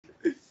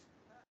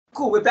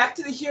cool. We're back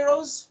to the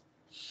heroes.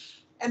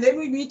 And then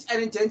we meet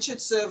an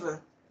indentured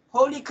server.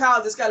 Holy cow,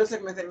 this guy looks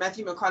like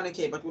Matthew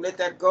McConaughey, but we'll let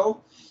that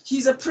go.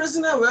 He's a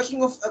prisoner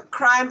working off a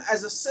crime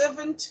as a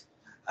servant.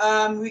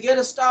 We get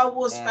a Star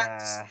Wars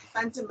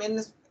Phantom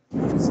Menace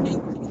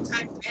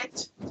type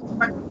bet,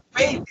 but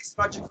way less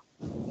logical.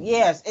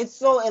 Yes, it's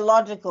so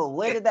illogical.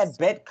 Where did that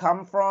bet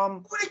come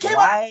from?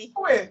 Why?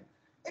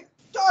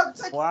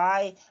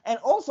 Why? And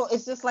also,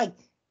 it's just like,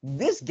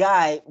 this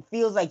guy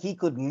feels like he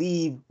could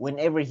leave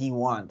whenever he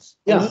wants.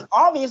 Yeah. And he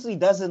obviously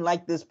doesn't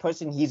like this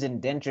person he's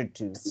indentured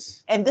to.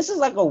 And this is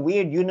like a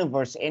weird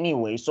universe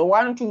anyway, so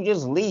why don't you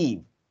just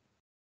leave?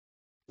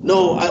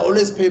 No, I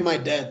always pay my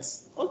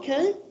debts.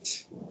 Okay.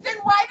 Then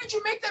why did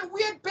you make that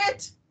weird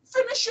bet?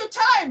 Finish your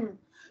time.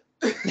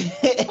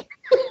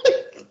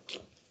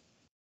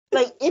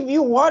 Like, if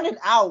you want it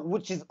out,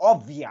 which is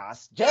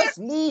obvious, just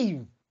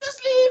leave.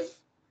 Just leave.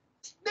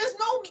 There's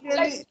no...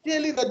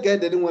 Clearly that guy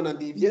didn't want to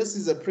leave. Yes,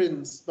 he's a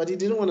prince, but he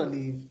didn't want to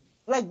leave.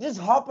 Like, just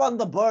hop on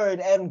the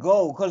bird and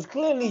go, because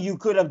clearly you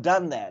could have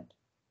done that.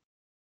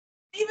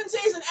 He even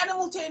says an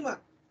animal tamer.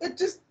 It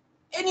just...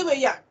 Anyway,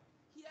 yeah.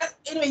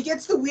 He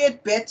gets the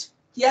weird bet.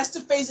 He has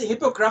to face a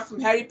hippogriff from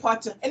Harry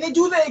Potter. And they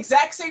do the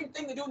exact same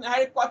thing they do in the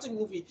Harry Potter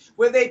movie,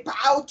 where they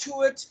bow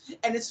to it,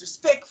 and it's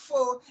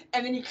respectful,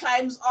 and then he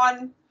climbs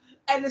on,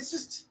 and it's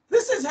just...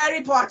 This is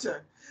Harry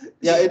Potter.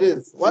 Yeah, it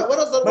is. What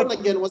was that one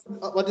again? Was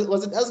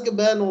it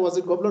Azkaban or was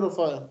it Goblet of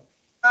Fire?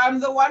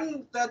 The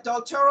one that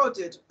Del Toro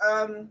did.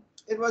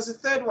 It was the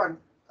third one.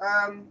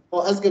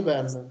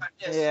 Azkaban.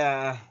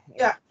 Yes.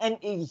 Yeah. And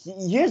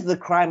here's the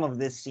crime of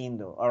this scene,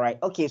 though. All right.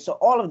 Okay. So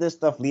all of this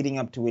stuff leading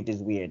up to it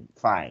is weird.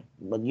 Fine.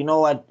 But you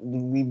know what?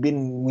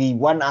 We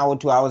 1 hour,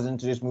 2 hours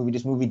into this movie.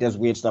 This movie does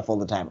weird stuff all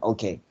the time.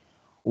 Okay.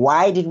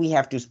 Why did we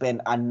have to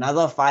spend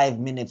another 5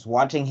 minutes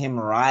watching him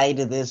ride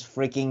this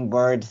freaking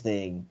bird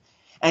thing?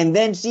 And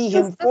then see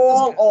him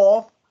fall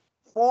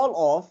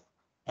off,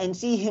 and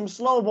see him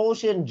slow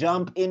motion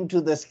jump into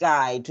the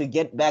sky to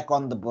get back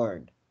on the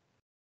bird.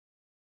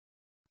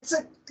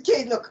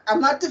 Okay, look,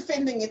 I'm not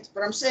defending it,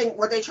 but I'm saying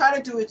what they try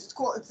to do is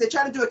they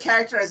try to do a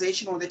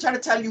characterization, or they try to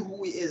tell you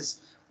who he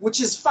is,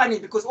 which is funny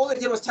because all they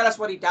did was tell us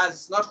what he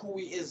does, not who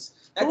he is.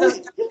 That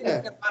doesn't tell you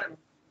anything about him.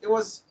 It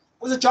was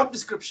a job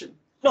description.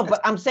 No,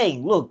 but I'm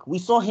saying, look, we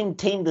saw him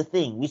tame the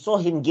thing. We saw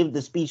him give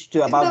the speech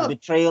about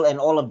betrayal and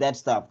all of that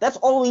stuff. That's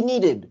all we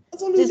needed.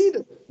 That's all we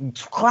needed.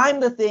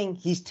 Climb the thing.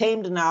 He's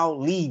tamed now.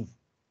 Leave.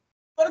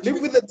 Live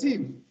with the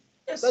team.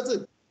 Yes. That's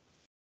it.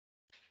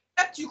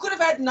 You could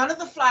have had none of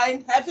the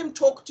flying, have him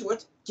talk to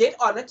it, get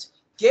on it,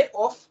 get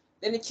off,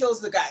 then he kills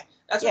the guy.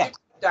 That's what you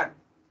could have done.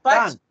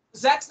 But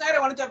Zack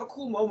Snyder wanted to have a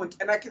cool moment,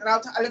 and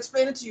I'll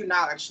explain it to you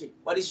now, actually,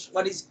 what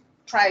he's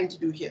trying to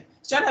do here.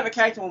 He's trying to have a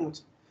character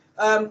moment.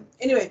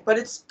 Anyway, but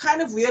it's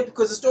kind of weird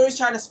because the story's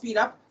trying to speed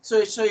up,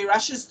 so he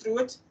rushes through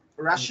it,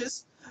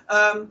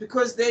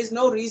 because there's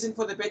no reason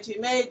for the bet to be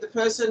made. The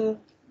person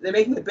they're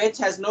making the bet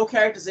has no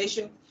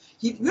characterization.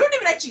 We don't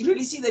even actually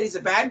really see that he's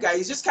a bad guy.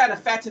 He's just kind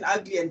of fat and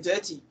ugly and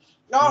dirty.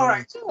 All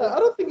right. Yeah, I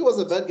don't think he was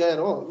a bad guy at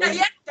all. Yeah, he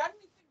hadn't done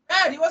anything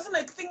bad. He wasn't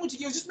like thing with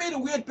you. He just made a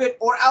weird bet,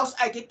 or else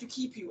I get to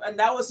keep you, and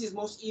that was his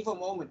most evil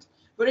moment.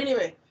 But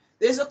anyway,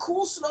 there's a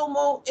cool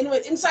slow-mo. Anyway,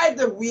 inside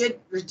the weird,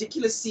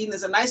 ridiculous scene,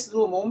 there's a nice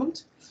little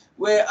moment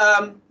where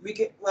we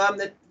get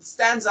that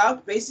stands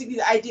out. Basically,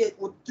 the idea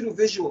through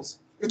visuals.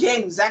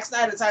 Again, Zack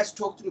Snyder decides to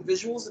talk through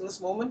visuals in this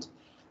moment.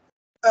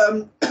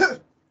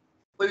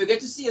 Where we get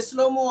to see a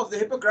slow-mo of the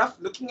hippogriff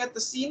looking at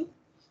the scene.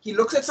 He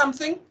looks at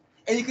something,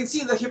 and you can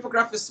see the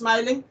hippogriff is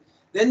smiling.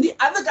 Then the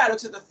other guy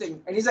looks at the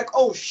thing, and he's like,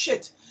 oh,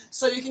 shit.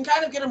 So you can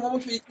kind of get a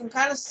moment where you can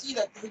kind of see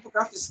that the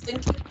hippogriff is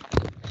thinking.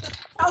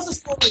 How's the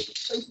story? It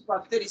takes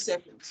about 30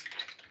 seconds.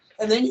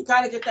 And then you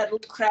kind of get that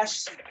little crash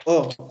scene.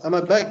 Oh, am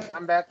I back?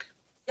 I'm back.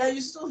 Yeah,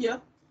 you're still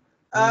here.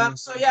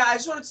 So yeah, I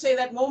just wanted to say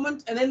that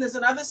moment. And then there's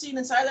another scene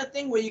inside that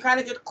thing where you kind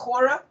of get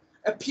Cora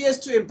appears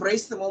to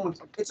embrace the moment.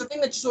 It's a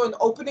thing that you saw in the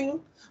opening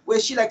where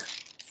she like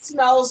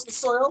smells the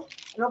soil,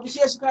 and over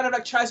here she kind of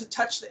like tries to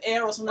touch the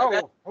air or something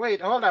like that.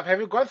 Wait, hold up. Have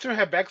you gone through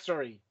her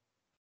backstory?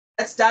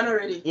 That's done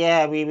already.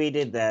 Yeah, we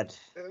did that.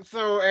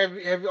 So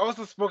have you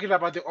also spoken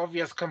about the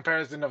obvious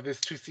comparison of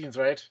these two scenes,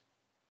 right?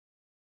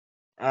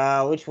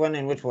 Which one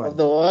and which one? Of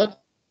the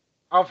what?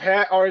 Of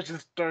her origin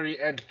story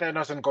and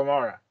Thanos and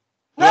Gamora.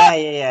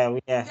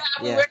 Yeah.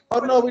 Oh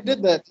no, we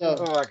did that. Yeah.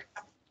 So,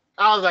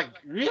 I was like,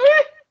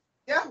 really?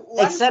 Yeah.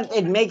 Except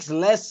it makes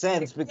less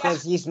sense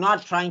because he's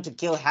not trying to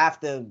kill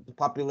half the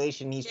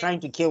population. He's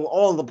trying to kill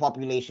all the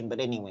population. But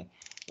anyway,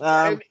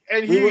 and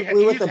he's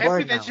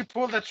happy that she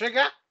pulled the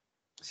trigger.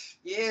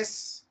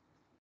 Yes.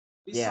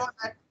 We saw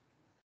that.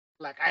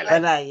 Like I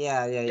like.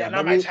 Yeah.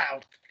 Not my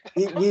child.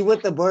 we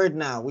with the bird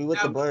now. We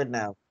with the bird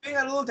now. Doing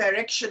a little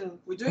direction.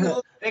 We're doing a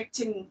little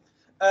directing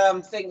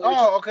thing.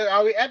 Oh, okay.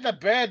 Are we at the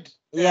bird?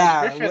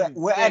 Yeah,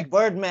 we're at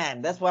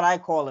Birdman. That's what I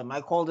call him. I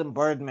called him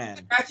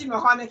Birdman. Matthew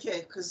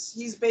McConaughey, because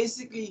he's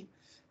basically.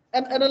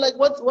 And like,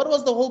 what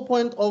was the whole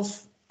point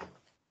of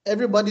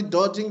everybody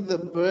dodging the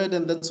bird,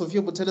 and then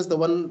Sophia Boutella is the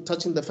one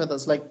touching the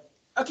feathers? Like,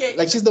 okay,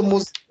 like she's the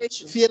most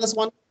fearless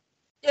one.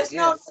 Yes,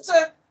 no,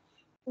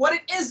 what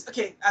it is,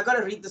 okay, I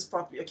gotta read this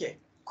properly. Okay,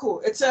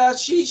 cool. It's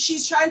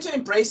she's trying to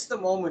embrace the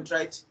moment,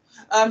 right?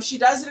 She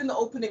does it in the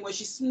opening where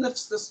she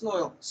sniffs the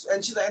snoil,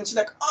 and she's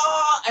like,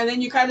 oh, and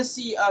then you kind of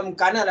see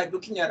Gunnar like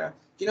looking at her.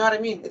 Do you know what I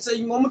mean? It's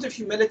a moment of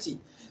humility.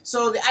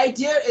 So the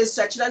idea is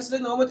that she does it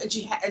in the moment, and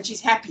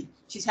she's happy.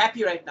 She's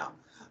happy right now.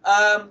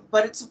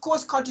 But it's of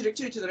course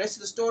contradictory to the rest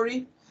of the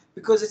story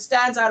because it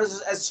stands out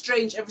as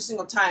strange every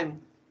single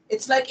time.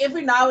 It's like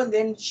every now and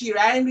then she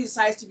randomly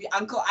decides to be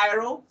Uncle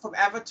Iroh from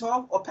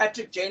Avatar or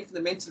Patrick Jane from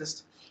The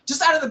Mentalist.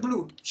 Just out of the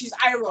blue. She's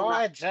Iroh. Oh,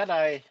 now.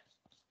 Jedi.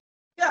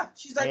 Yeah,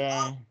 she's like,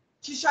 oh,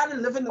 she's trying to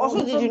live in the Also,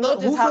 moment. did you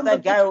notice how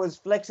that guy was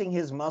flexing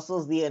his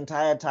muscles the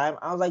entire time?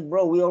 I was like,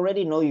 bro, we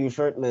already know you're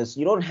shirtless.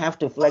 You don't have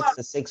to flex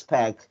the six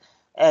pack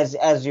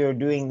as you're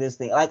doing this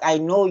thing. Like, I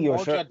know you're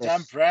Hold your shirtless.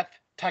 damn breath.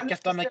 Tuck your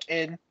stomach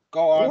in.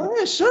 Go on.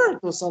 Wear a shirt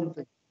or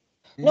something.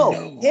 No,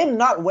 him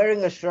not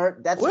wearing a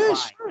shirt, that's Wear a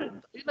fine. shirt.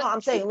 No, I'm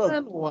saying,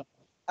 look,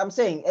 I'm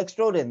saying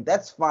Extrodin,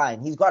 that's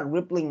fine. He's got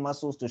rippling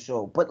muscles to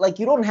show. But, like,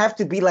 you don't have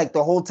to be, like,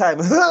 the whole time.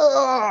 Like,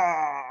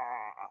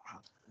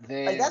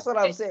 that's what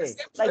I'm saying.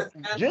 Like,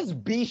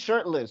 just be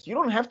shirtless. You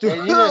don't have to.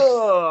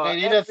 They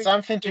needed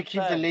something to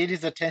keep the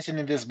ladies' attention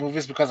in these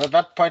movies because at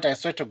that point, I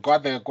swear to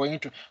God, they were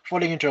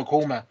falling into a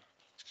coma.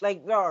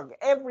 Like, dog,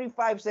 every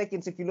 5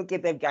 seconds, if you look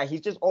at that guy,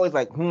 he's just always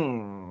like,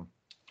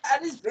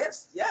 At his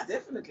best, yeah,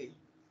 definitely.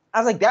 I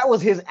was like, that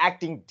was his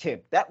acting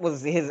tip. That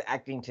was his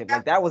acting tip.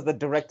 Like, that was the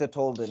director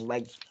told him.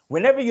 Like,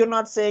 whenever you're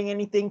not saying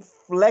anything,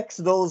 flex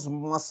those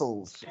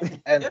muscles.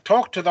 And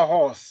talk to the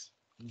horse,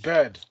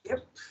 bird,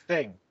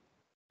 thing.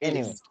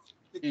 Anyway.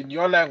 In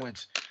your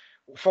language.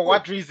 For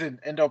what reason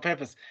and on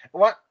purpose?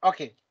 What?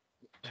 Okay.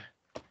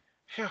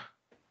 All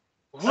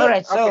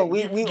right, so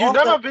okay. You've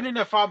never been in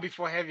a farm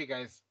before, have you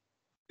guys?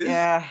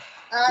 Yeah.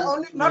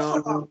 Only not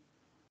for long.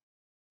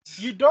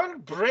 You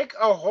don't break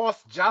a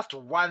horse just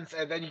once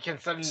and then you can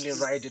suddenly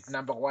ride it.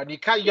 Number one,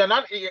 you're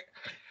not.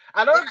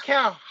 I don't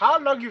care how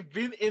long you've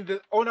been in the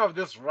owner of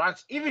this ranch.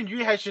 Even you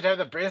should have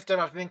the brainstem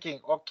of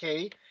thinking,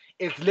 okay,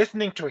 it's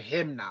listening to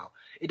him now.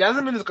 It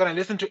doesn't mean it's gonna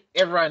listen to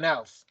everyone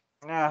else.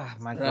 Ah,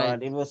 my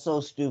God, it was so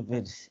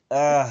stupid.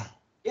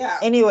 Yeah.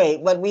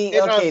 Anyway, but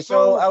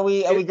so are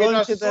we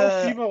going to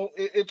the?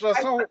 It was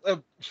so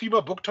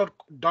FEMA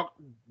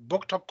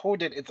book talk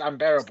coded. It's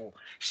unbearable.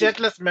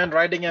 Shirtless man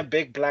riding a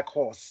big black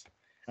horse.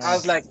 I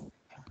was like,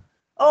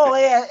 oh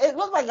yeah, it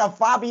looked like a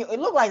Fabio.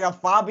 It looked like a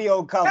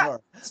Fabio cover.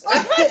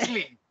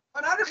 Exactly.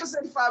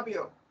 100%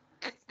 Fabio.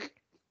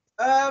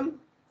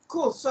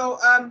 Cool. So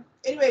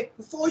anyway,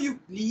 before you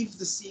leave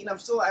the scene, I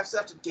still have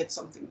to get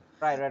something.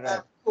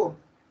 Right. Cool.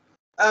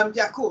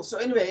 Yeah, cool. So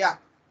anyway, yeah.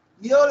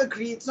 We all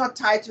agree it's not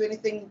tied to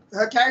anything.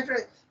 Her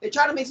character, they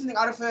try to make something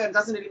out of her and it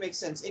doesn't really make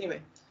sense. Anyway,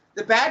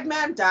 the bad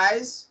man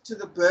dies to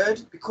the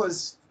bird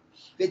because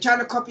they're trying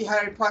to copy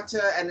Harry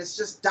Potter and it's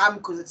just dumb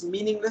because it's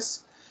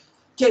meaningless.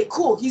 Okay,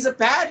 cool. He's a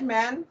bad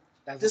man.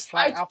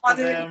 Despite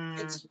honoring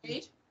its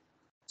fate.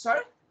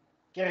 Sorry?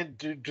 Yeah,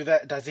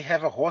 does he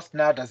have a horse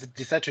now? Does it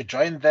decide to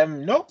join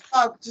them? No.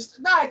 No,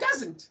 it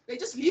doesn't. They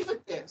just leave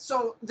it there.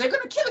 So they're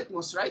gonna kill it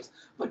most, right?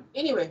 But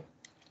anyway,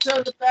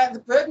 so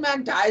the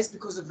Birdman dies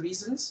because of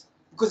reasons.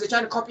 Because they're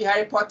trying to copy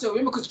Harry Potter.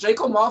 Remember, because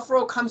Draco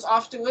Malfoy comes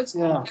afterwards.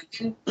 Yeah.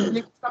 And then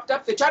they fucked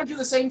up. They try to do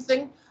the same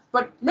thing.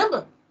 But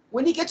remember,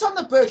 when he gets on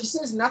the bird, he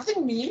says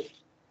nothing mean.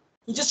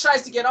 He just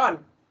tries to get on.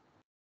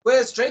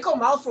 Whereas Draco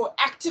Malfoy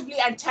actively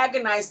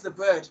antagonized the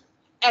bird.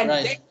 And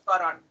they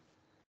got on.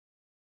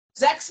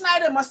 Zack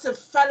Snyder must have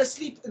fell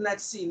asleep in that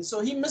scene.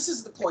 So he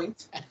misses the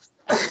point.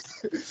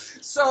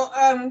 So,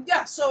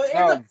 yeah. So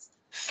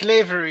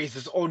slavery is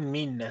its own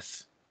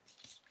meanness.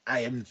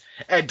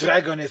 A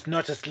dragon is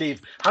not a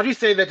slave. How do you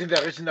say that in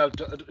the original?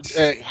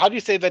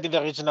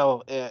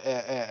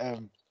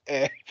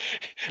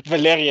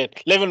 Valerian?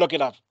 Let me look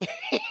it up.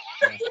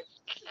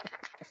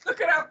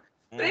 Look it up.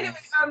 But anyway,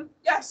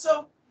 yeah.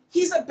 So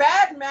he's a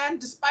bad man,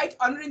 despite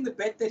honoring the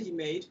bet that he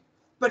made.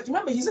 But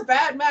remember, he's a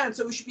bad man,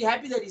 so we should be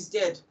happy that he's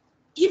dead.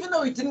 Even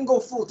though he didn't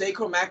go full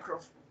Draco Macro.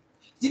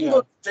 Didn't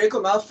go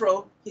Draco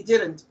Malfoy. He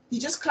didn't. He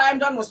just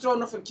climbed on, was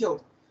thrown off, and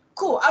killed.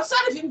 Cool.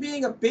 Outside of him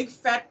being a big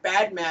fat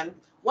bad man,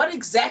 what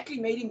exactly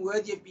made him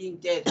worthy of being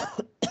dead?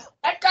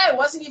 That guy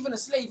wasn't even a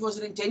slave. He was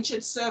an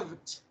indentured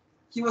servant.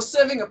 He was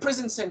serving a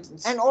prison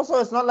sentence. And also,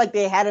 it's not like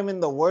they had him in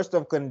the worst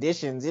of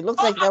conditions. It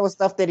looks like that was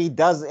stuff that he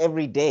does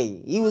every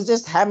day. He was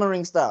just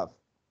hammering stuff.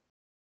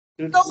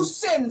 No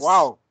sense.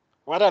 Wow.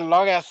 What a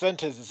long-ass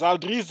sentence.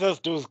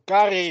 Saldrizas dus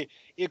care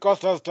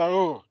ecosas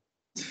taur.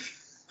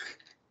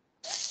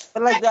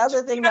 But like the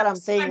other thing that I'm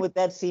saying with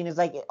that scene is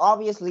like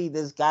obviously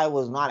this guy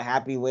was not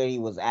happy where he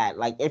was at.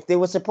 Like if they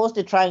were supposed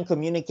to try and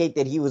communicate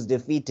that he was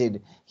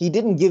defeated, he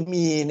didn't give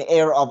me an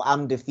air of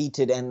I'm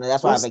defeated and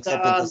that's why I've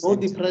accepted this. No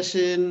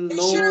depression, They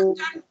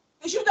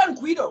should have done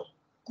Guido.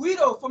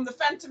 Guido from the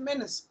Phantom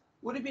Menace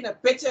would have been a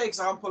better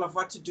example of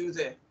what to do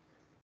there.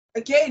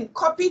 Again,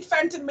 copied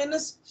Phantom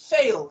Menace,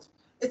 failed.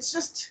 It's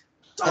just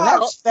and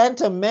that's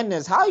Phantom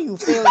Menace. How are you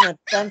failing at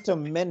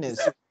Phantom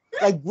Menace?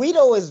 like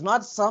Guido is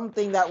not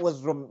something that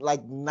was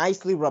like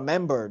nicely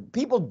remembered.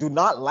 People do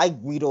not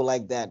like Guido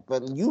like that,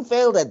 but you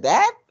failed at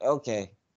that? Okay.